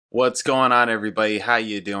What's going on, everybody? How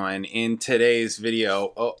you doing? In today's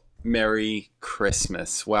video, Merry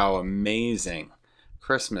Christmas. Wow, amazing.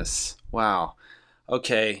 Christmas. Wow.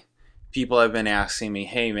 Okay, people have been asking me,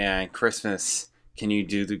 hey man, Christmas, can you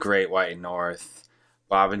do the Great White North?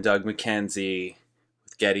 Bob and Doug McKenzie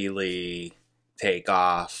with Geddy Lee, Take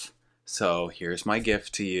Off. So here's my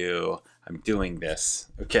gift to you. I'm doing this,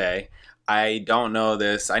 okay? I don't know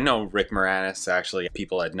this. I know Rick Moranis, actually.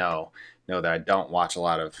 People that know that I don't watch a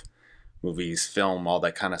lot of movies, film, all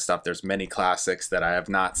that kind of stuff. There's many classics that I have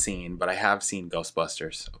not seen, but I have seen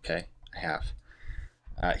Ghostbusters, okay? I have.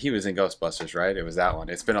 He was in Ghostbusters, right? It was that one.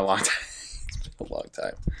 It's been a long time. It's been a long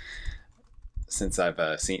time since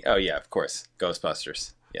I've seen... Oh, yeah, of course.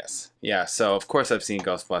 Ghostbusters. Yes. Yeah, so of course I've seen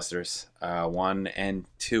Ghostbusters 1 and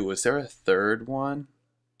 2. Was there a third one?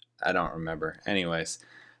 I don't remember. Anyways,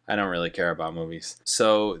 I don't really care about movies.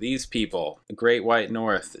 So these people, Great White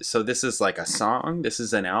North. So this is like a song? This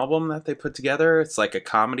is an album that they put together? It's like a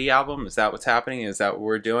comedy album? Is that what's happening? Is that what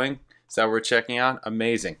we're doing? Is that what we're checking out?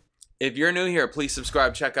 Amazing. If you're new here, please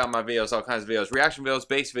subscribe. Check out my videos, all kinds of videos. Reaction videos,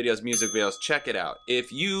 bass videos, music videos. Check it out.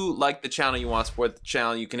 If you like the channel, you want to support the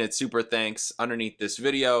channel, you can hit super thanks underneath this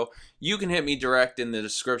video. You can hit me direct in the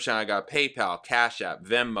description. I got PayPal, Cash App,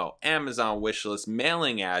 Venmo, Amazon wishlist,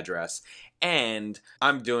 mailing address. And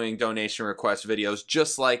I'm doing donation request videos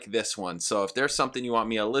just like this one. So if there's something you want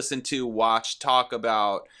me to listen to, watch, talk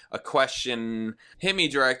about, a question, hit me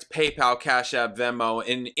direct, PayPal, Cash App, Venmo.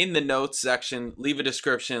 And in the notes section, leave a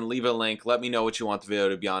description, leave a link. Let me know what you want the video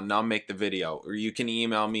to be on, and I'll make the video. Or you can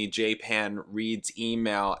email me,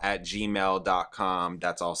 jpanreadsemail@gmail.com.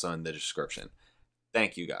 That's also in the description.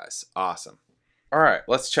 Thank you guys. Awesome. All right,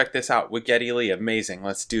 let's check this out with Geddy Lee. Amazing.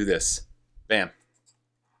 Let's do this. Bam.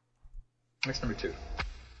 Next number 2.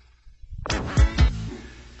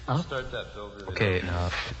 I'll start that, Phil. Okay, now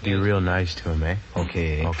be real nice to him, eh?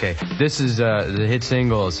 Okay. Okay. This is the hit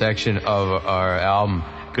single section of our album.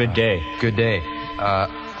 Good Day. Good Day.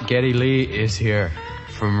 Geddy Lee is here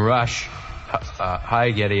from Rush. Hi,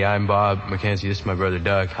 Geddy. I'm Bob McKenzie. This is my brother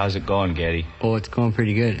Doug. How's it going, Geddy? Oh, it's going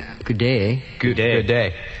pretty good. Good day, eh? Good day. Good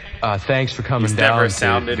day. Thanks for coming down never to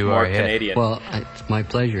sounded do more our hit. Canadian. Well, it's my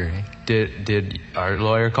pleasure, eh? Did our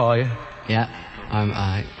lawyer call you? Yeah. I'm,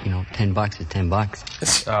 $10 is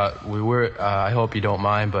 $10. We were, I hope you don't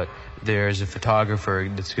mind, but there's a photographer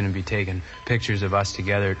that's going to be taking pictures of us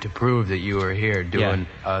together to prove that you were here doing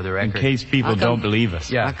the record. In case people don't believe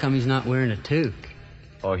us. Yeah. How come he's not wearing a toque?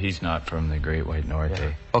 Oh, he's not from the Great White North,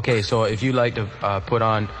 eh? Okay, so if you'd like to put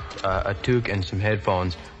on a toque and some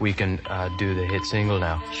headphones, we can do the hit single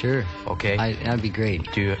now. Sure. Okay? That'd be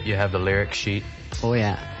great. Do you have the lyric sheet? Oh,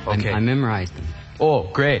 yeah. Okay. I memorized them. Oh,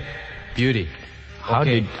 great. Beauty. How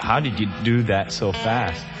did you do that so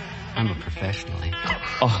fast? I'm a professional, eh?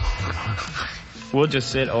 Oh, we'll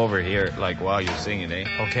just sit over here, like, while you're singing, eh?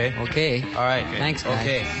 Okay. Okay. All right. Thanks, guys.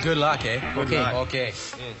 Okay. Good luck, eh? Okay. Okay.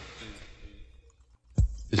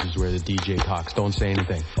 This is where the DJ talks. Don't say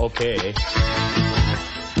anything. Okay.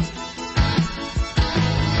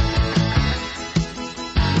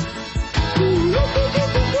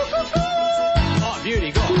 Oh,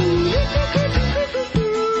 beauty, go.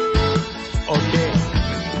 Okay.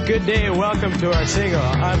 Good day and welcome to our single.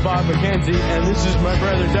 I'm Bob McKenzie and this is my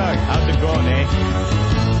brother Doug. How's it going, eh?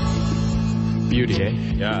 Beauty, eh?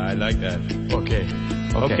 Yeah, I like that. Okay.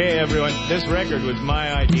 Okay, everyone, this record was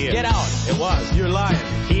my idea. Get out! It was. You're lying.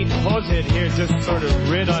 Jose here just sort of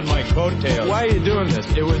rid on my coattails. Why are you doing this?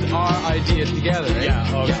 It was our idea together, eh?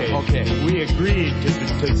 Yeah, okay. Yeah, okay. We agreed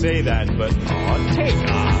to say that, but take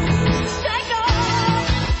off. Take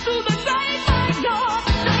off to the great white north.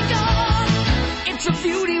 Take off. It's a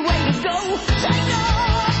beauty way to go. Take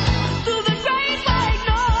off to the great white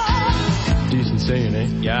north. Decent singing, eh?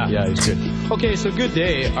 Yeah. Yeah, he's good. Okay, so good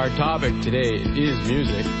day. Our topic today is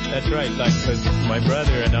music. That's right, like, because my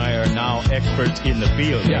brother and I are now experts in the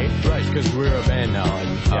field, Yeah, eh? right, because we're a band now.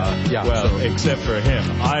 And, Well, so- except for him.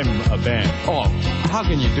 I'm a band. Oh, how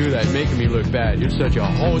can you do that? Making me look bad. You're such a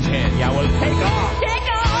hose hand. Yeah, well, take off.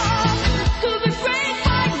 Take off to the great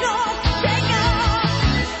white north. Take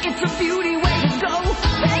off. It's a beauty way to go.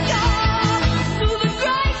 Take off to the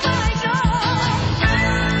great white north.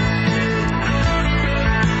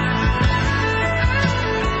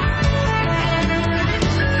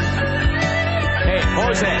 Hey,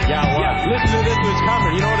 hose hand. Yeah, what? Listen to this was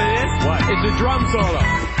coming. You know what it is? What? It's a drum solo.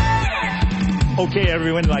 Okay,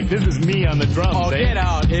 everyone, like, this is me on the drums, Oh, eh? get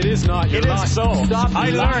out. It is not. You're It is lying. so. Stop I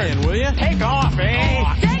lying, will you? Take off, eh?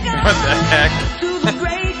 Take off What the heck? to the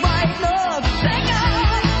great white north. Take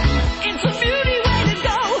off. It's a beauty way to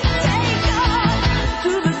go. Take off to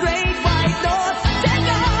the great white north. Take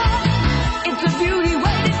off. It's a beauty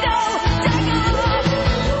way to go.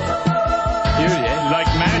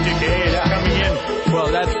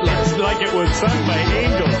 was sung by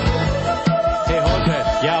angels. Hey, Jose.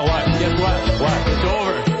 Yeah, what? Guess what? What? It's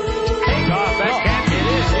over. Take off. That can't be. It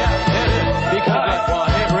is, yeah, it is. Because, well,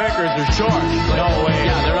 hit records are short. No way.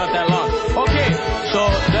 Yeah, they're not that long. Okay, so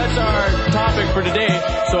that's our topic for today.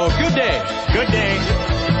 So, good day. Good day.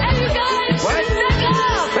 And you guys, What? check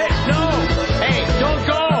out! Hey, no! Hey, don't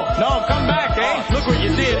go! No, come back, eh? Oh, look what you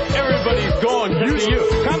did. Everybody's going. You.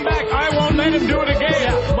 Come back. I won't let him do it again.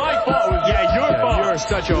 Yeah, my fault. Yeah, your fault. You're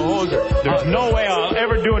such a hoser. There's no way I'll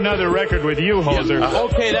ever do another record with you, Hoser.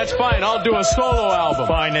 Okay, that's fine. I'll do a solo album.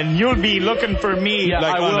 Fine, and you'll be looking for me Yeah,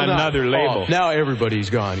 like I will on not. another label. Oh, now everybody's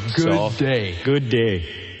gone. Good day. Good day.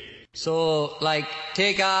 So, like,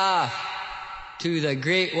 take off to the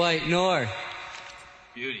great white north.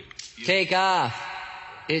 Beauty. Take off.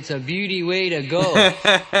 It's a beauty way to go.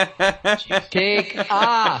 Take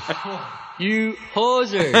off, you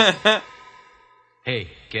hosers. Hey,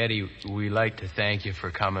 Geddy, we like to thank you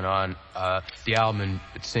for coming on the album and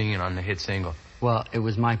singing on the hit single. Well, it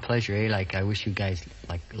was my pleasure, eh? Like, I wish you guys,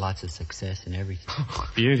 like, lots of success and everything.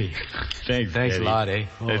 Beauty. Thanks Thanks Eddie. a lot, eh?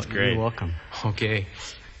 That's great. You're welcome. Okay.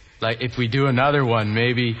 Like, if we do another one,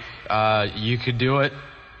 maybe you could do it.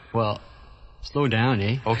 Well, slow down,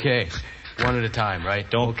 eh? Okay. One at a time, right?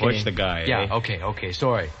 Don't Okay. push the guy. Yeah, eh? okay,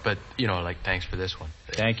 sorry. But, you know, like, thanks for this one.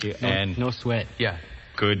 Thank you, No, and no sweat. Yeah,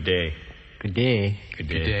 good day. Good day. Good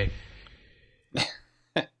good day.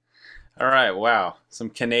 day. All right, wow. Some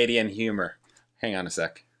Canadian humor. Hang on a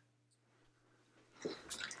sec.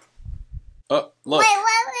 Oh, look.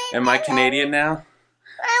 Am I Canadian now?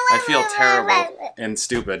 I feel terrible and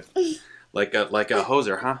stupid. Like a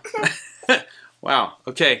hoser, huh? Wow.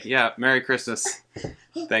 Okay, yeah, Merry Christmas.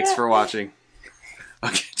 Thanks for watching.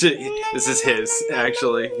 Okay, this is his,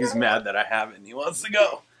 actually. He's mad that I have it and he wants to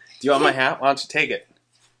go. Do you want my hat? Why don't you take it?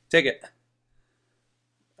 Take it.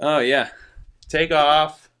 Oh, yeah. Take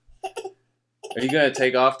off. Are you going to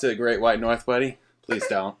take off to the Great White North, buddy? Please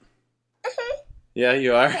don't. Yeah,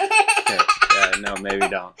 you are? Okay. Yeah, no, maybe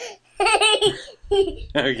don't.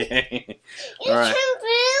 Okay. All right.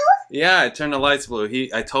 Yeah, I turned the lights blue.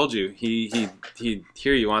 I told you. He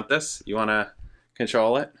here, you want this? You want to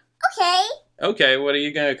control it? Okay. Okay, what are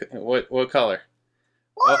you going to what color?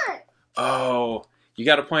 One. Oh, you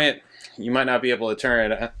got to point it. You might not be able to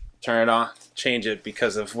turn it on, change it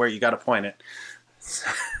because of where you got to point it.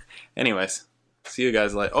 Anyways, see you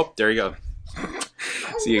guys later. Oh, there you go.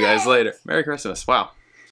 See you guys later. Merry Christmas. Wow.